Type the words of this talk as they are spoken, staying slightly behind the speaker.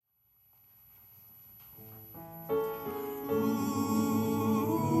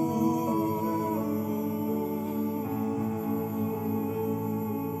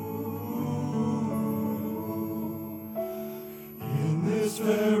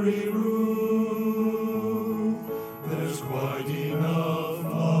very room, there's quite enough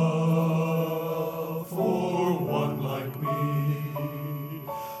love for one like me.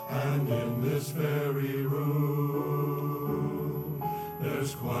 And in this very room,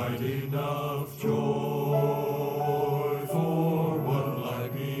 there's quite enough joy for one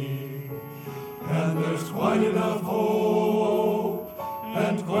like me. And there's quite enough hope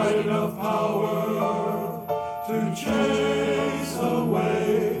and quite enough power to chase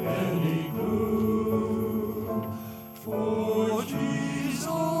away any gloom. For Jesus,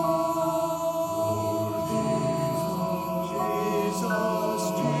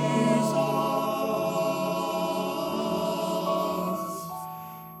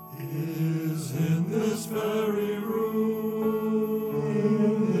 is in this very room,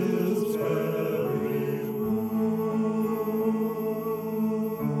 in this very room,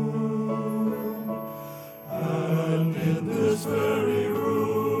 and in this very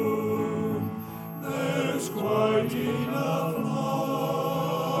room, there's quite enough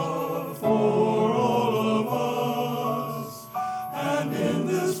love for all of us, and in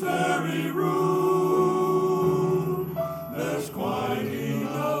this very room, there's quite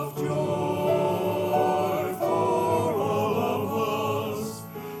enough joy for all of us,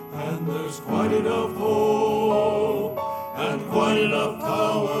 and there's quite enough hope and quite enough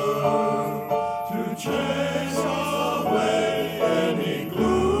power to chase away any gloom.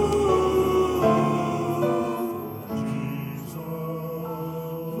 Jesus,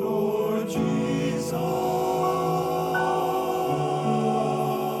 Lord Jesus,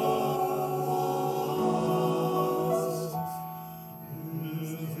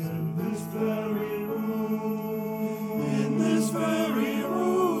 is in this very room, in this very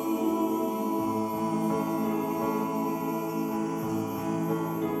room,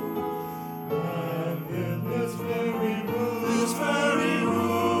 and in this very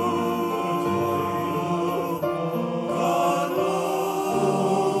room, God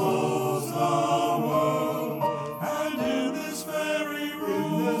loves the world, and in this very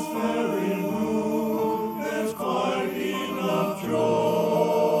room, there's quite enough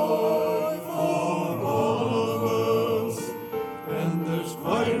joy for all of us, and there's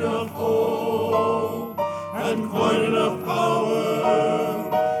quite enough hope and quite enough power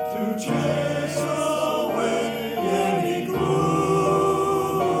to chase away any gloom.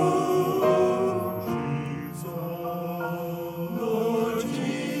 Jesus, Lord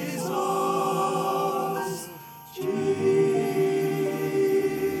Jesus, Jesus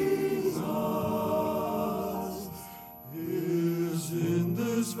is in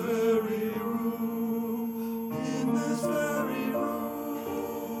this very room, in this very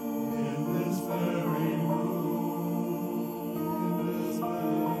room, in this very room, in this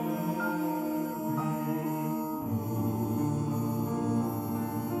very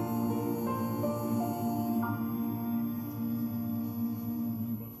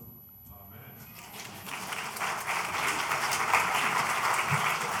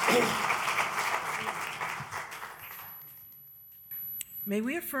May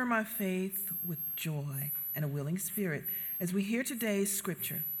we affirm our faith with joy and a willing spirit as we hear today's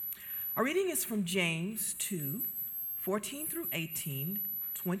scripture. Our reading is from James 2, 14 through 18,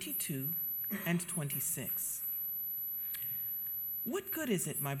 22, and 26. What good is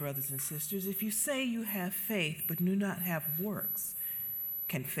it, my brothers and sisters, if you say you have faith but do not have works?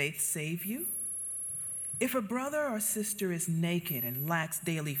 Can faith save you? If a brother or sister is naked and lacks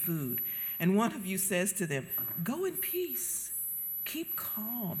daily food, and one of you says to them, "Go in peace, keep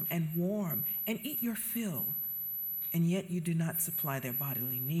calm and warm, and eat your fill," and yet you do not supply their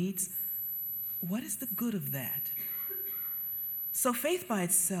bodily needs, what is the good of that? So faith by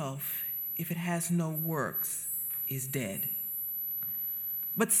itself, if it has no works, is dead.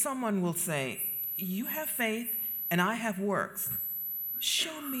 But someone will say, "You have faith and I have works.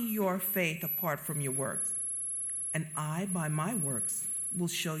 Show me your faith apart from your works, and I, by my works, will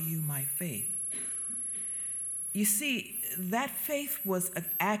show you my faith." You see, that faith was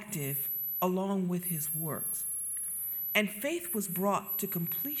active along with his works, and faith was brought to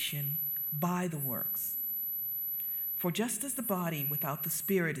completion by the works. For just as the body without the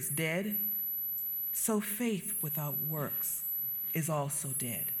spirit is dead, so faith without works is also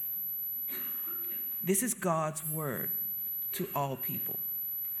dead. This is God's word to all people.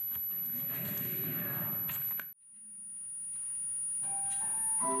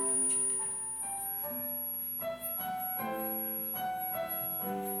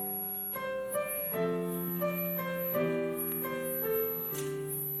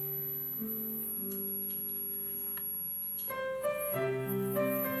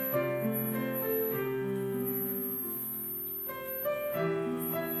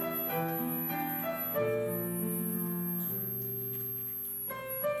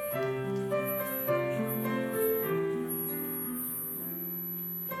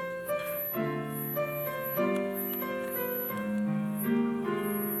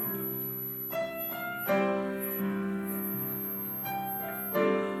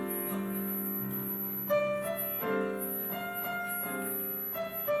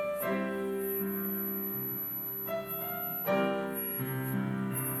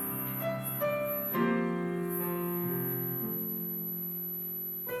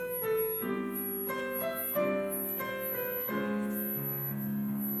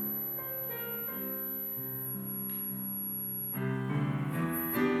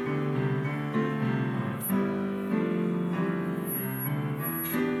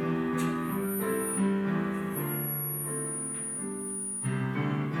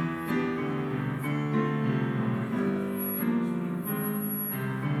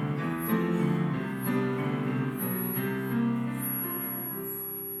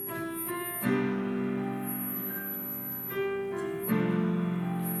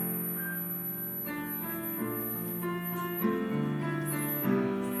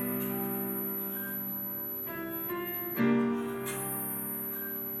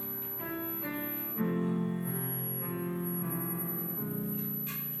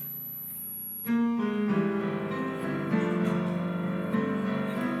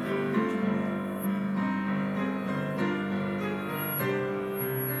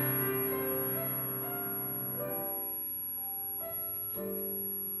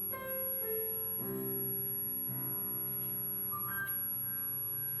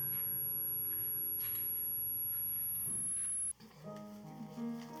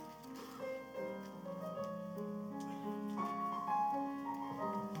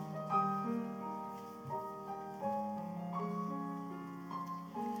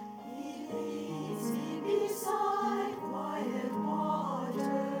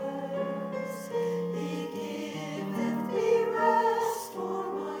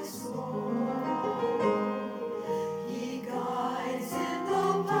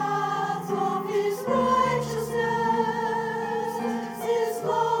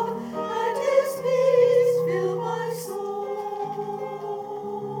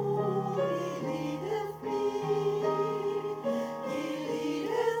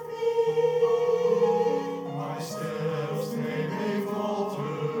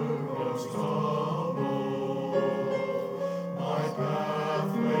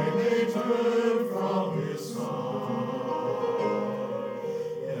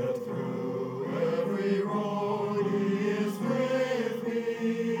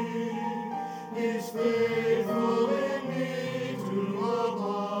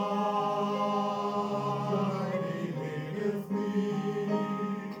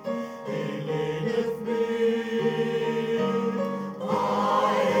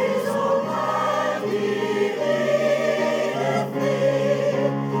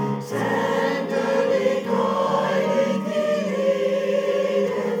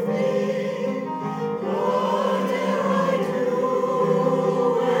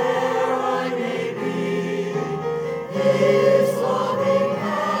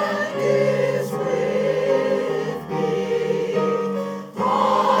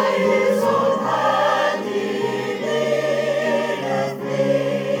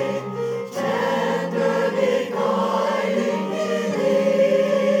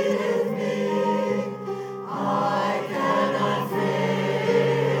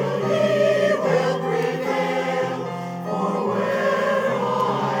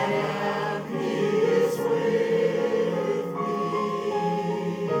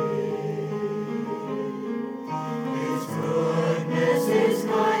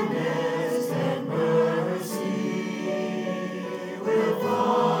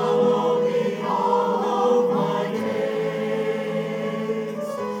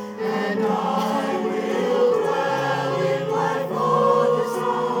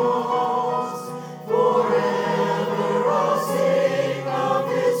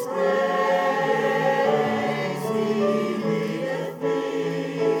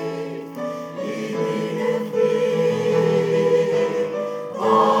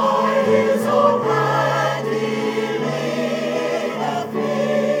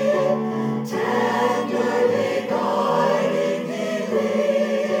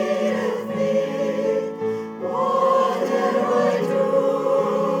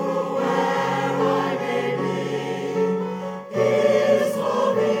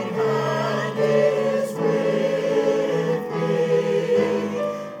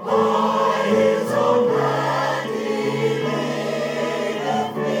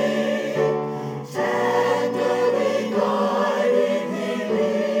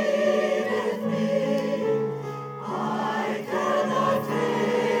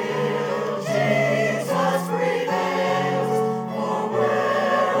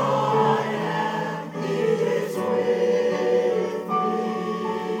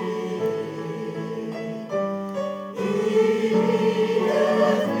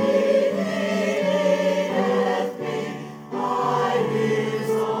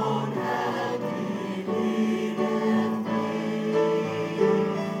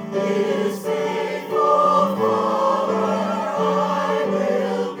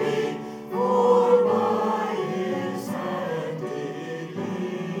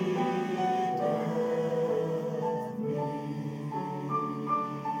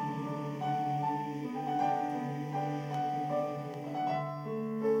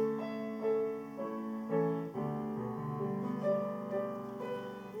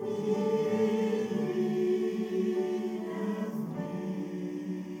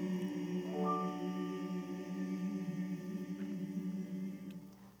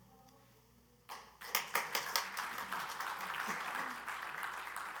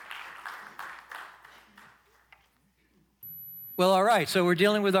 Well, all right, so we're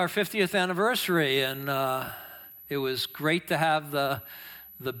dealing with our 50th anniversary, and it was great to have the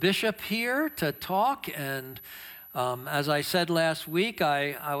bishop here to talk. And as I said last week,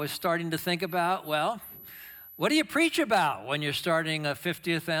 I was starting to think about, well, what do you preach about when you're starting a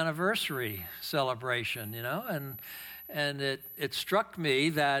 50th anniversary celebration, you know? And it struck me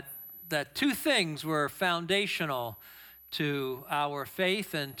that two things were foundational to our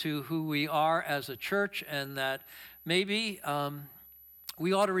faith and to who we are as a church, and that maybe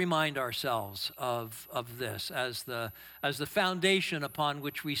we ought to remind ourselves of this as the foundation upon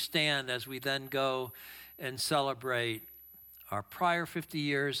which we stand as we then go and celebrate our prior 50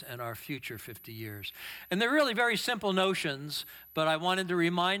 years and our future 50 years. And they're really very simple notions, but I wanted to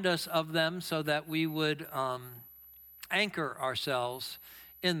remind us of them so that we would anchor ourselves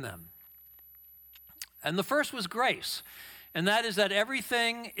in them. And the first was grace, and that is that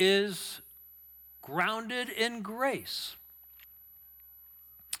everything is grounded in grace.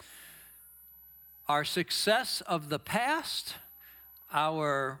 Our success of the past,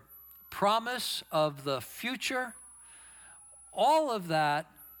 our promise of the future, all of that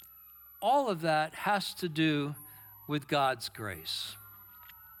has to do with God's grace.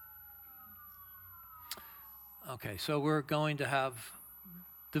 Okay, so we're going to have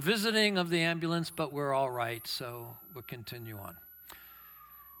the visiting of the ambulance, but we're all right, so we'll continue on.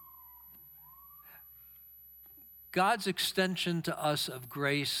 God's extension to us of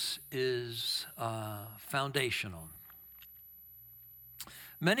grace is foundational.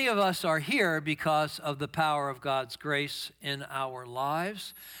 Many of us are here because of the power of God's grace in our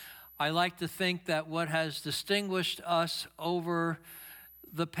lives. I like to think that what has distinguished us over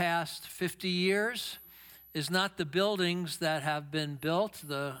the past 50 years is not the buildings that have been built,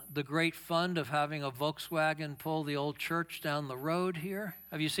 the great fund of having a Volkswagen pull the old church down the road here.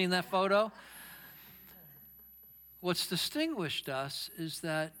 Have you seen that photo? What's distinguished us is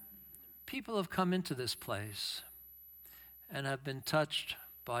that people have come into this place and have been touched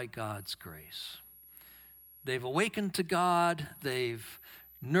by God's grace. They've awakened to God. They've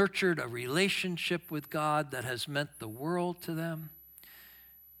nurtured a relationship with God that has meant the world to them.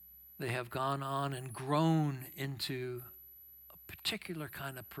 They have gone on and grown into a particular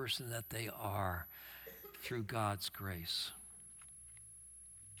kind of person that they are through God's grace.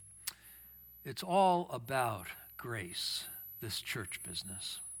 It's all about grace, this church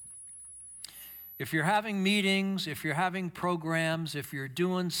business. If you're having meetings, if you're having programs, if you're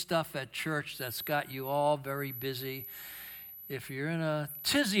doing stuff at church that's got you all very busy, if you're in a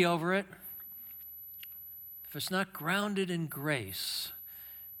tizzy over it, if it's not grounded in grace,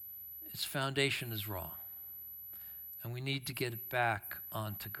 its foundation is wrong. And we need to get it back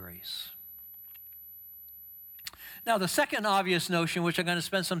onto grace. Now, the second obvious notion, which I'm going to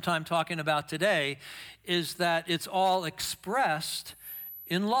spend some time talking about today, is that it's all expressed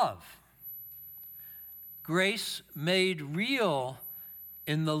in love. Grace made real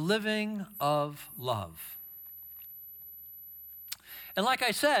in the living of love. And like I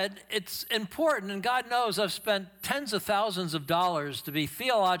said, it's important, and God knows I've spent tens of thousands of dollars to be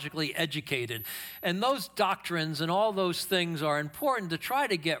theologically educated. And those doctrines and all those things are important to try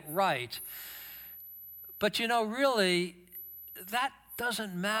to get right. But you know, really, that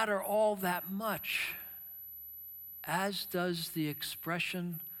doesn't matter all that much, as does the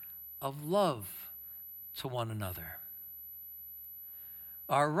expression of love to one another.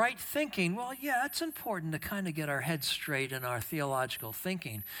 Our right thinking, well, yeah, it's important to kind of get our heads straight in our theological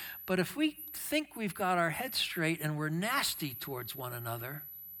thinking. But if we think we've got our heads straight and we're nasty towards one another,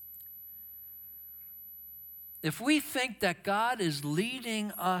 if we think that God is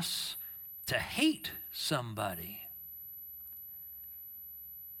leading us to hate somebody,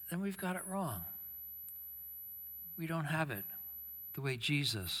 then we've got it wrong. We don't have it the way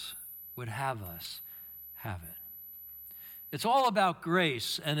Jesus would have us have it. It's all about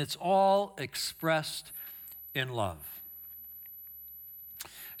grace, and it's all expressed in love.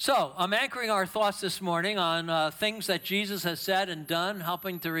 So, I'm anchoring our thoughts this morning on things that Jesus has said and done,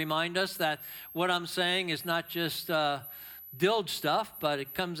 helping to remind us that what I'm saying is not just Dilge stuff, but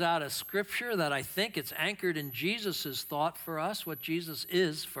it comes out of Scripture, that I think it's anchored in Jesus' thought for us, what Jesus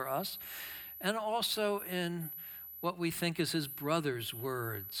is for us, and also in what we think is his brother's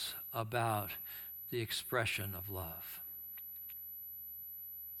words about the expression of love.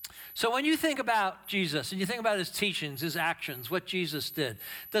 So when you think about Jesus and you think about his teachings, his actions, what Jesus did,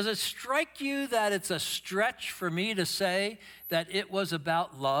 does it strike you that it's a stretch for me to say that it was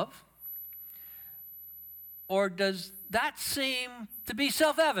about love? Or does that seem to be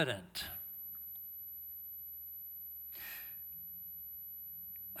self-evident?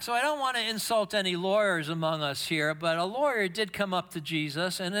 So I don't want to insult any lawyers among us here, but a lawyer did come up to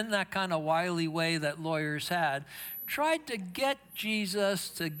Jesus, and in that kind of wily way that lawyers had, tried to get Jesus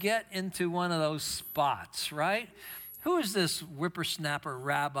to get into one of those spots, right? Who is this whippersnapper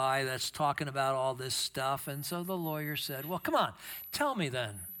rabbi that's talking about all this stuff? And so the lawyer said, well, come on, tell me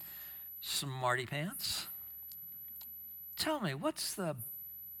then, smarty pants. Tell me, what's the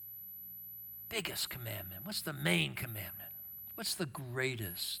biggest commandment? What's the main commandment? What's the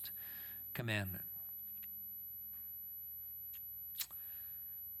greatest commandment?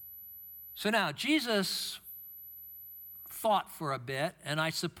 So now, Jesus thought for a bit, and I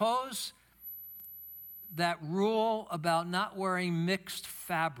suppose that rule about not wearing mixed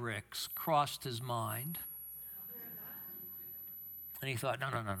fabrics crossed his mind. And he thought, no,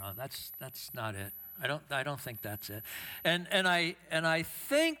 that's not it. I don't think that's it. And I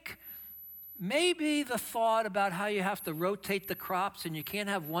think maybe the thought about how you have to rotate the crops and you can't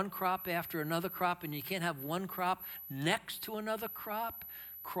have one crop after another crop and you can't have one crop next to another crop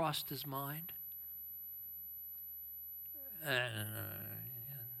crossed his mind.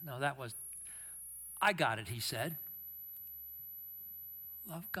 No, I got it, he said.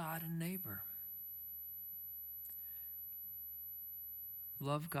 Love God and neighbor.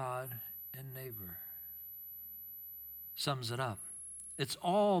 Love God and neighbor. Sums it up. It's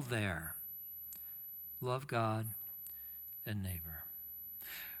all there. Love God and neighbor.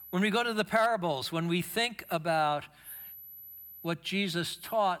 When we go to the parables, when we think about what Jesus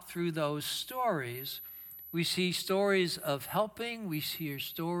taught through those stories, we see stories of helping, we hear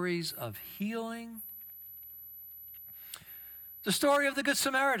stories of healing. The story of the Good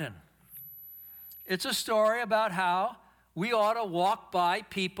Samaritan. It's a story about how we ought to walk by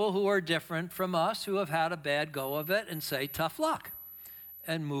people who are different from us, who have had a bad go of it, and say, tough luck,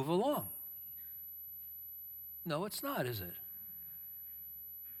 and move along. No, it's not, is it?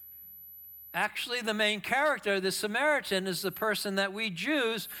 Actually, the main character, the Samaritan, is the person that we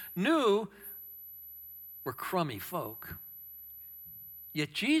Jews knew were crummy folk.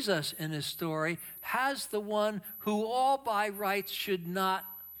 Yet Jesus, in his story, has the one who all by rights should not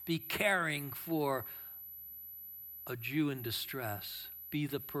be caring for a Jew in distress, be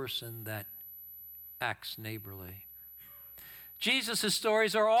the person that acts neighborly. Jesus'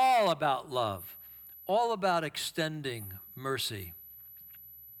 stories are all about love, all about extending mercy.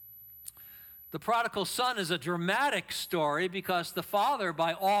 The prodigal son is a dramatic story because the father,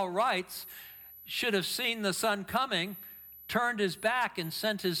 by all rights, should have seen the son coming, turned his back, and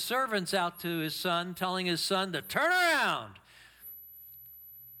sent his servants out to his son, telling his son to turn around.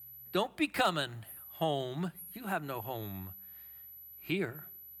 Don't be coming home. You have no home here.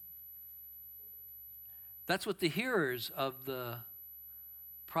 That's what the hearers of the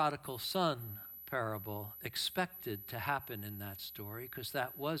prodigal son parable expected to happen in that story, because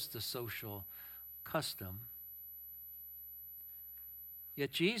that was the social custom.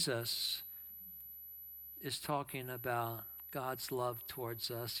 Yet Jesus is talking about God's love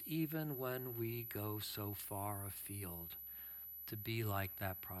towards us even when we go so far afield to be like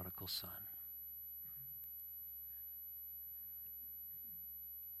that prodigal son.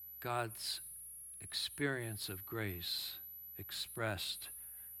 God's experience of grace expressed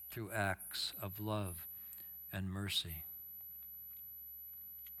through acts of love and mercy.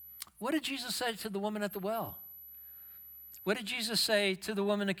 What did Jesus say to the woman at the well? What did Jesus say to the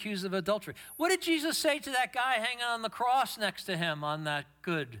woman accused of adultery? What did Jesus say to that guy hanging on the cross next to him on that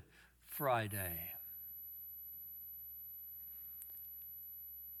Good Friday?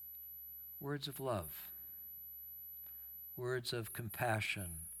 Words of love, words of compassion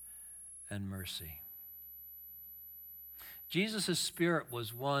and mercy. Jesus' spirit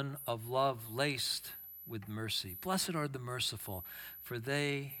was one of love laced with mercy. Blessed are the merciful, for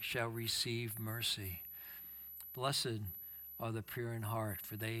they shall receive mercy. Blessed are the pure in heart,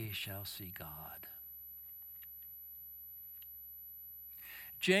 for they shall see God.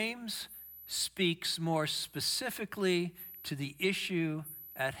 James speaks more specifically to the issue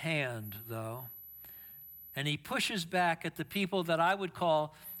at hand, though, and he pushes back at the people that I would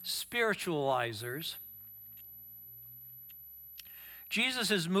call spiritualizers.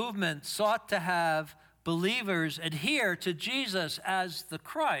 Jesus' movement sought to have believers adhere to Jesus as the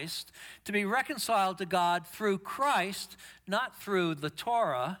Christ, to be reconciled to God through Christ, not through the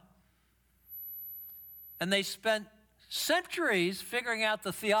Torah. And they spent centuries figuring out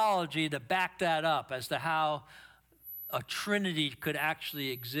the theology to back that up as to how a Trinity could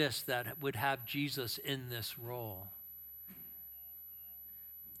actually exist that would have Jesus in this role.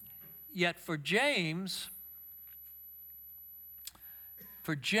 Yet for James,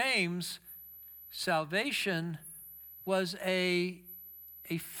 salvation was a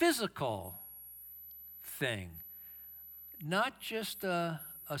a physical thing, not just a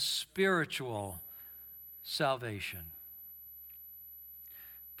spiritual salvation.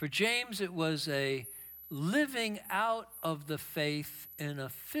 For James, it was a living out of the faith in a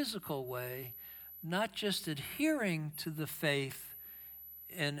physical way, not just adhering to the faith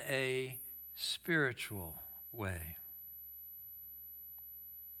in a spiritual way.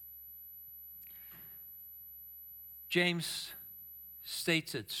 James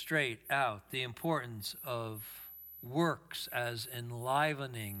states it straight out, the importance of works as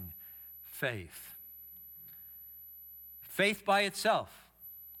enlivening faith. Faith by itself,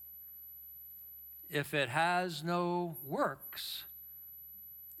 if it has no works,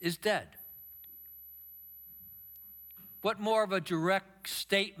 is dead. What more of a direct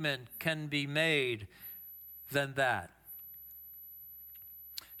statement can be made than that?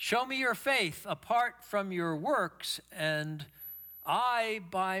 Show me your faith apart from your works, and I,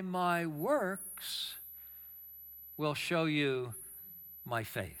 by my works, will show you my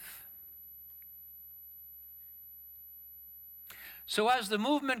faith. So as the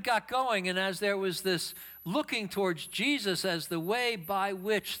movement got going, and as there was this looking towards Jesus as the way by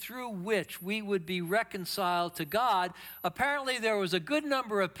which, through which we would be reconciled to God, apparently there was a good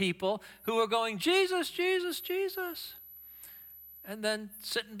number of people who were going, Jesus, Jesus, Jesus, and then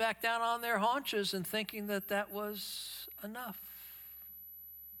sitting back down on their haunches and thinking that that was enough.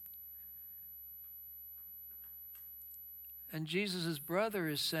 And Jesus' brother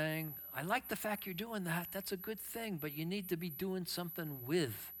is saying, I like the fact you're doing that. That's a good thing, but you need to be doing something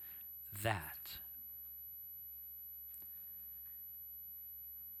with that.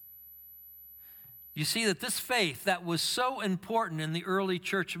 You see that this faith that was so important in the early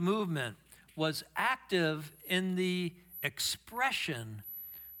church movement was active in the expression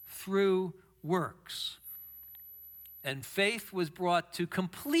through works. And faith was brought to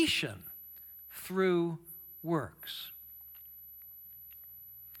completion through works.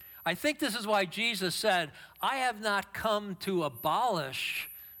 I think this is why Jesus said, I have not come to abolish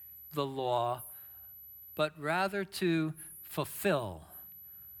the law, but rather to fulfill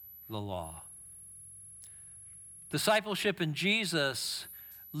the law. Discipleship in Jesus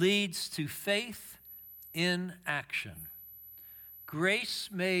leads to faith in action. Grace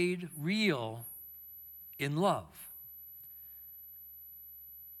made real in love.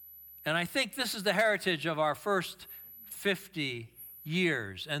 And I think this is the heritage of our first 50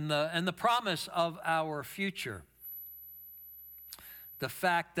 years and the promise of our future. The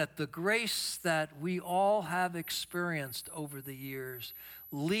fact that the grace that we all have experienced over the years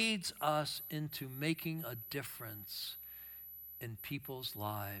leads us into making a difference in people's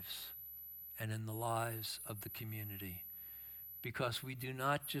lives and in the lives of the community, because we do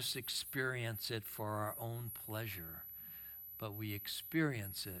not just experience it for our own pleasure, but we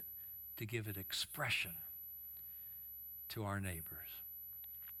experience it to give it expression to our neighbors.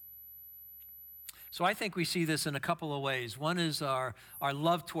 So I think we see this in a couple of ways. One is our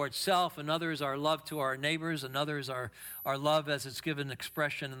love towards self, another is our love to our neighbors, another is our love as it's given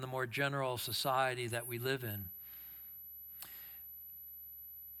expression in the more general society that we live in.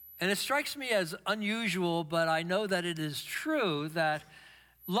 And it strikes me as unusual, but I know that it is true, that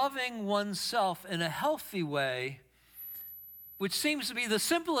loving oneself in a healthy way, which seems to be the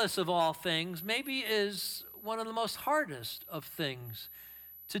simplest of all things, maybe is one of the most hardest of things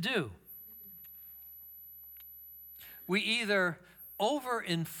to do. We either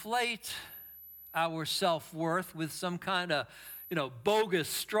overinflate our self-worth with some kind of, bogus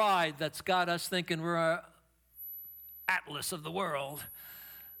stride that's got us thinking we're an atlas of the world,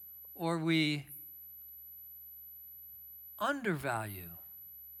 or we undervalue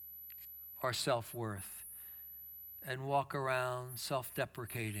our self-worth and walk around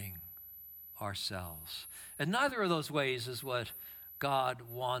self-deprecating ourselves. And neither of those ways is what God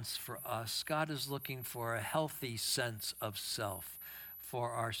wants for us. God is looking for a healthy sense of self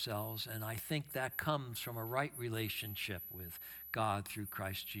for ourselves, and I think that comes from a right relationship with God through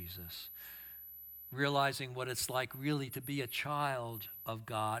Christ Jesus. Realizing what it's like really to be a child of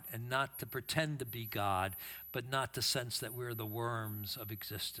God and not to pretend to be God, but not to sense that we're the worms of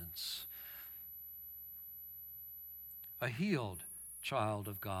existence. A healed child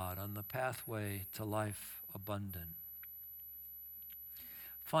of God on the pathway to life abundant.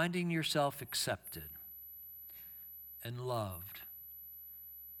 Finding yourself accepted and loved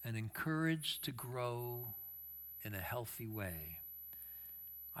and encouraged to grow in a healthy way.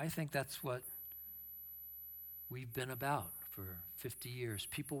 I think that's what we've been about for 50 years.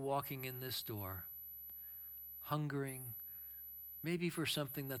 People walking in this door, hungering, maybe for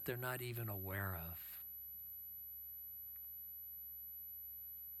something that they're not even aware of.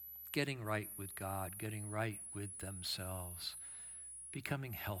 getting right with God, getting right with themselves,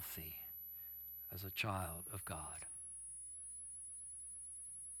 becoming healthy as a child of God.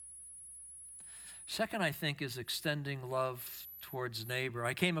 Second, I think, is extending love towards neighbor.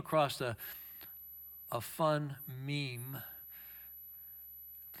 I came across a fun meme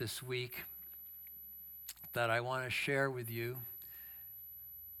this week that I want to share with you.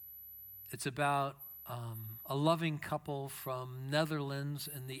 It's about a loving couple from Netherlands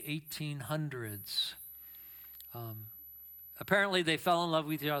in the 1800s. Apparently, they fell in love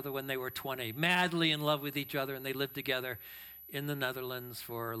with each other when they were 20, madly in love with each other, and they lived together in the Netherlands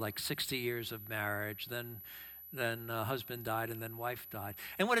for like 60 years of marriage. Then husband died, and then wife died.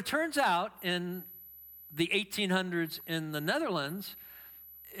 And what it turns out in the 1800s in the Netherlands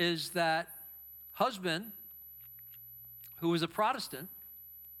is that husband, who was a Protestant,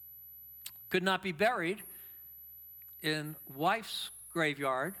 could not be buried in wife's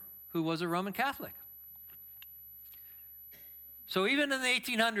graveyard, who was a Roman Catholic. So even in the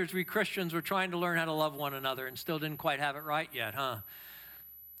 1800s, we Christians were trying to learn how to love one another and still didn't quite have it right yet, huh?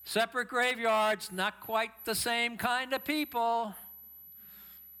 Separate graveyards, not quite the same kind of people.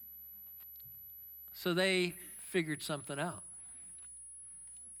 So they figured something out.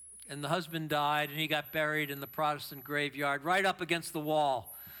 And the husband died, and he got buried in the Protestant graveyard right up against the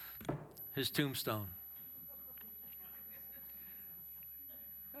wall, his tombstone.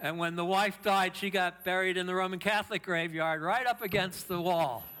 And when the wife died, she got buried in the Roman Catholic graveyard right up against the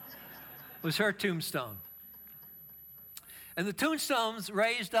wall. It was her tombstone. And the tombstones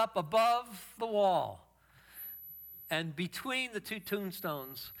raised up above the wall. And between the two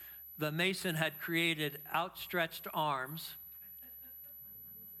tombstones, the mason had created outstretched arms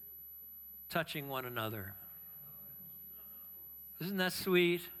touching one another. Isn't that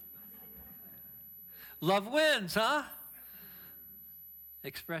sweet? Love wins, huh?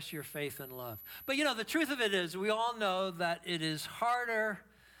 Express your faith and love. But you know, the truth of it is, we all know that it is harder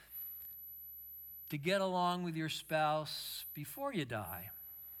to get along with your spouse before you die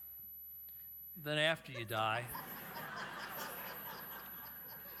than after you die.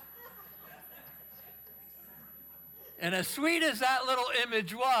 And as sweet as that little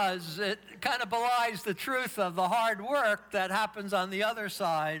image was, it kind of belies the truth of the hard work that happens on the other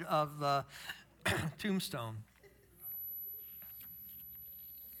side of the tombstone.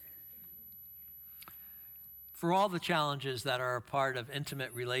 For all the challenges that are a part of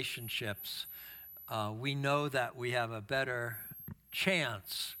intimate relationships, we know that we have a better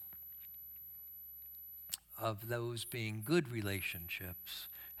chance of those being good relationships,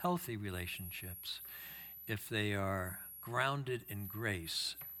 healthy relationships, if they are grounded in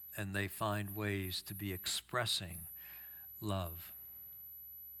grace and they find ways to be expressing love.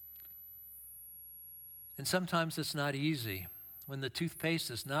 And sometimes it's not easy. When the toothpaste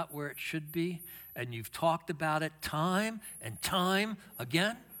is not where it should be, and you've talked about it time and time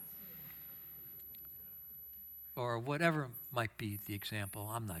again, or whatever might be the example,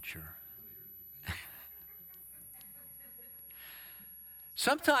 I'm not sure.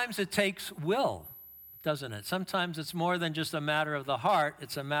 Sometimes it takes will, doesn't it? Sometimes it's more than just a matter of the heart.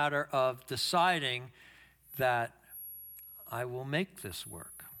 It's a matter of deciding that I will make this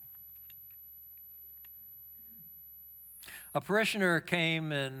work. A parishioner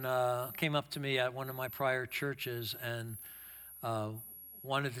came up to me at one of my prior churches and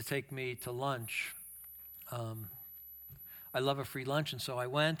wanted to take me to lunch. I love a free lunch, and so I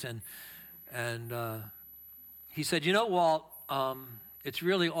went, and he said, "You know, Walt, it's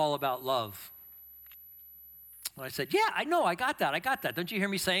really all about love." And I said, "Yeah, I know, I got that. Don't you hear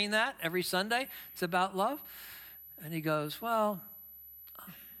me saying that every Sunday? It's about love." And he goes, "Well,"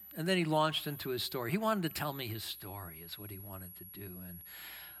 and then he launched into his story. He wanted to tell me his story is what he wanted to do. And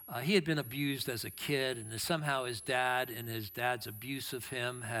he had been abused as a kid, and somehow his dad and his dad's abuse of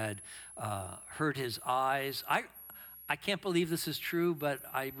him had hurt his eyes. I can't believe this is true, but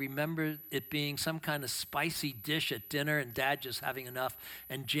I remember it being some kind of spicy dish at dinner and Dad just having enough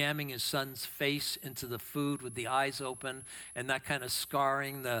and jamming his son's face into the food with the eyes open and that kind of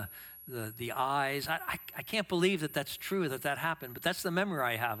scarring the eyes. I can't believe that that's true, that happened, but that's the memory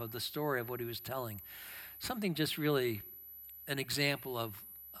I have of the story of what he was telling. Something just really, an example of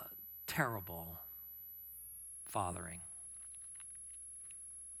terrible fathering.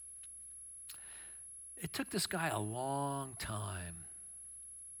 It took this guy a long time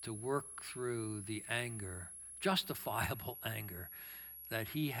to work through the anger, justifiable anger, that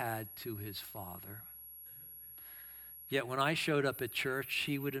he had to his father. Yet when I showed up at church,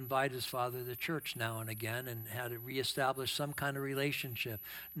 he would invite his father to church now and again and had to reestablish some kind of relationship,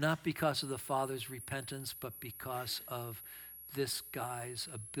 not because of the father's repentance, but because of this guy's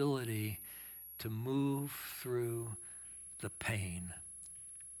ability to move through the pain,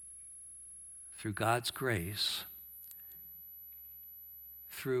 through God's grace,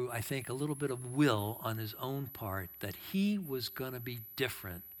 through, I think, a little bit of will on his own part, that he was going to be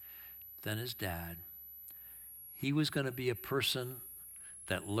different than his dad. He was going to be a person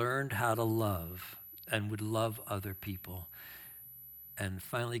that learned how to love and would love other people, and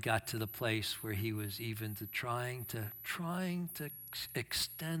finally got to the place where he was even trying to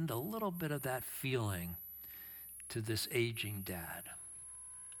extend a little bit of that feeling to this aging dad.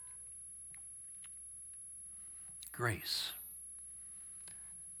 Grace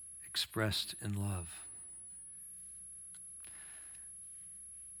expressed in love.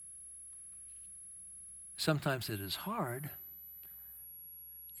 Sometimes it is hard,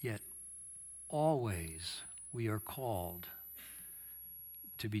 yet always we are called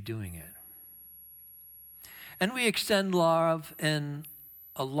to be doing it. And we extend love in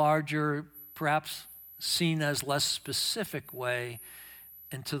a larger, perhaps seen as less specific way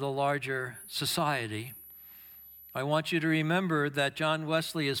into the larger society. I want you to remember that John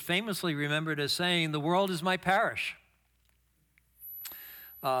Wesley is famously remembered as saying, "The world is my parish."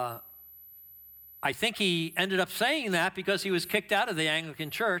 I think he ended up saying that because he was kicked out of the Anglican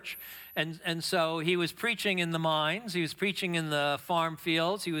Church. And so he was preaching in the mines, he was preaching in the farm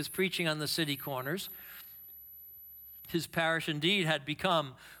fields, he was preaching on the city corners. His parish indeed had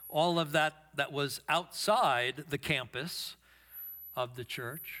become all of that was outside the campus of the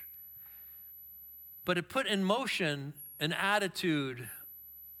church. But it put in motion an attitude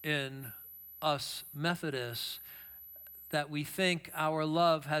in us Methodists that we think our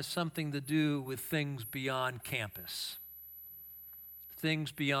love has something to do with things beyond campus,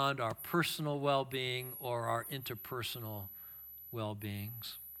 things beyond our personal well-being or our interpersonal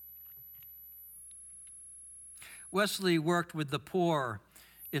well-beings. Wesley worked with the poor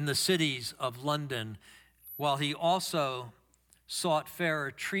in the cities of London, while he also sought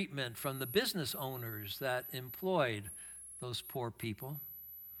fairer treatment from the business owners that employed those poor people.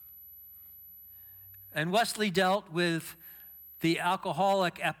 And Wesley dealt with the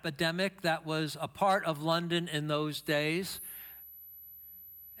alcoholic epidemic that was a part of London in those days.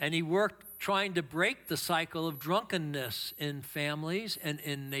 And he worked trying to break the cycle of drunkenness in families and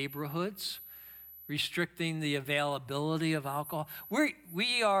in neighborhoods, restricting the availability of alcohol.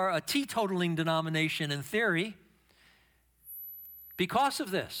 We are a teetotaling denomination in theory because of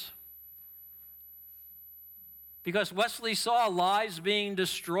this. Because Wesley saw lives being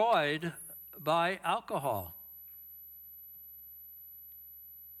destroyed by alcohol.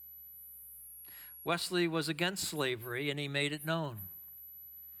 Wesley was against slavery, and he made it known.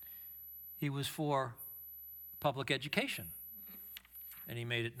 He was for public education, and he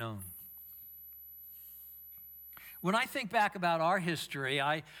made it known. When I think back about our history,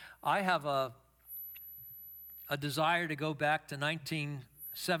 I have a desire to go back to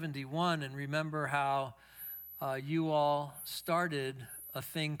 1971 and remember how you all started a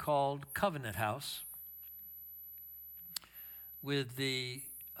thing called Covenant House with the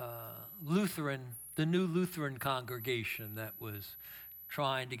new Lutheran congregation that was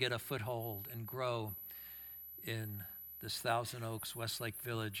trying to get a foothold and grow in this Thousand Oaks, Westlake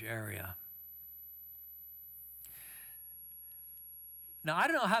Village area. Now, I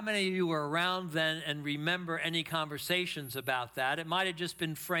don't know how many of you were around then and remember any conversations about that. It might have just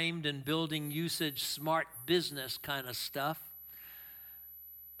been framed in building usage, smart business kind of stuff.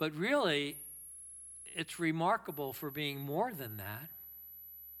 But really, it's remarkable for being more than that.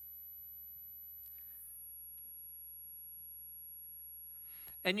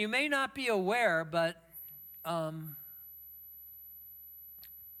 And you may not be aware, but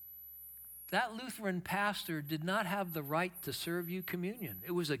that Lutheran pastor did not have the right to serve you communion.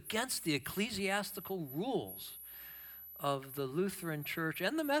 It was against the ecclesiastical rules of the Lutheran Church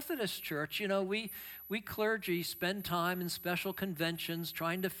and the Methodist Church. You know, we clergy spend time in special conventions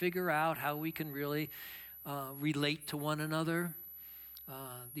trying to figure out how we can really relate to one another.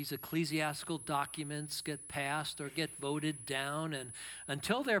 These ecclesiastical documents get passed or get voted down, and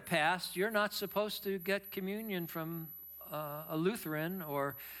until they're passed, you're not supposed to get communion from a Lutheran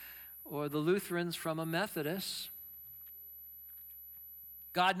or the Lutherans from a Methodist.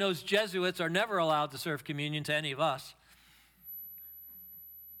 God knows Jesuits are never allowed to serve communion to any of us.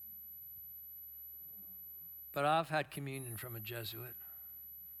 But I've had communion from a Jesuit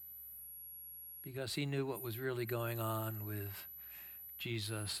because he knew what was really going on with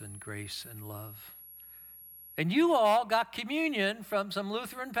Jesus and grace and love. And you all got communion from some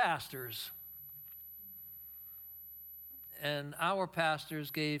Lutheran pastors. And our pastors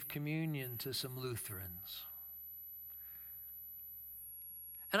gave communion to some Lutherans.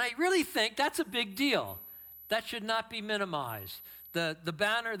 And I really think that's a big deal. That should not be minimized. The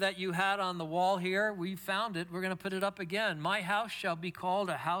banner that you had on the wall here, we found it. We're going to put it up again. My house shall be called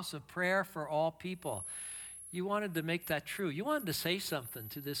a house of prayer for all people. You wanted to make that true. You wanted to say something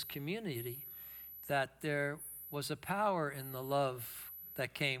to this community that there was a power in the love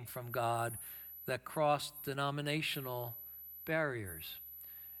that came from God that crossed denominational barriers.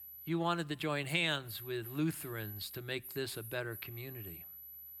 You wanted to join hands with Lutherans to make this a better community.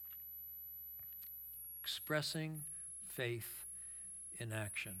 Expressing faith in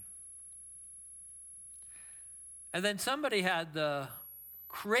action. And then somebody had the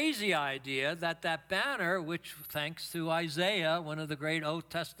crazy idea that that banner, which thanks to Isaiah, one of the great Old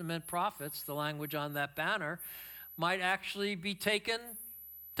Testament prophets, the language on that banner, might actually be taken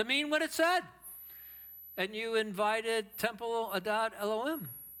to mean what it said. And you invited Temple Adat Elohim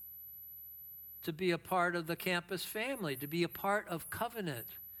to be a part of the campus family, to be a part of Covenant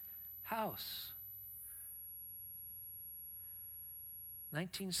House.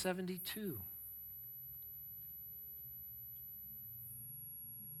 1972.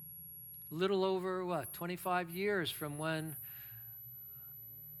 Little over, 25 years from when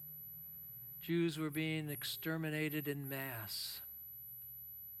Jews were being exterminated in mass.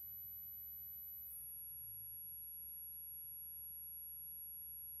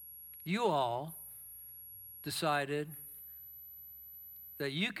 You all decided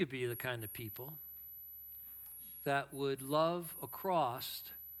that you could be the kind of people that would love across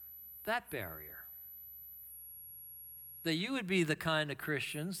that barrier. That you would be the kind of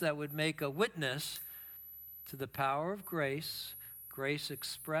Christians that would make a witness to the power of grace, grace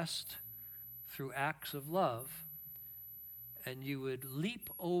expressed through acts of love, and you would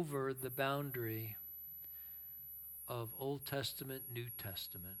leap over the boundary of Old Testament, New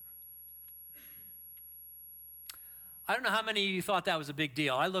Testament. I don't know how many of you thought that was a big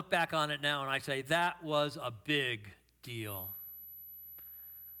deal. I look back on it now and I say, that was a big deal.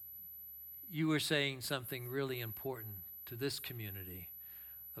 You were saying something really important to this community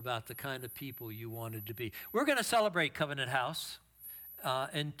about the kind of people you wanted to be. We're going to celebrate Covenant House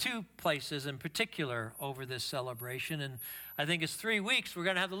in two places in particular over this celebration. And I think it's 3 weeks. We're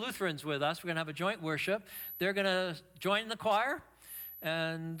going to have the Lutherans with us. We're going to have a joint worship. They're going to join the choir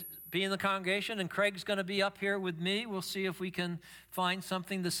and be in the congregation, and Craig's going to be up here with me. We'll see if we can find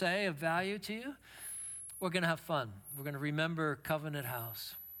something to say of value to you. We're going to have fun. We're going to remember Covenant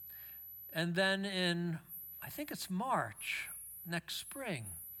House. And then in, I think it's March, next spring,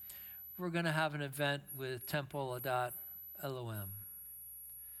 we're going to have an event with Temple Adat Elohim.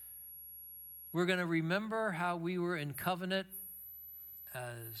 We're going to remember how we were in covenant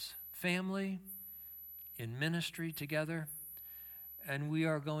as family, in ministry together. And we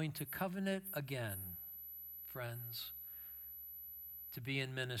are going to covenant again, friends, to be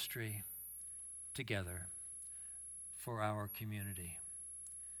in ministry together for our community.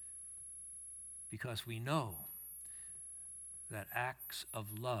 Because we know that acts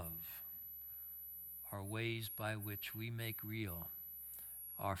of love are ways by which we make real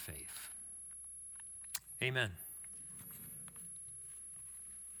our faith. Amen.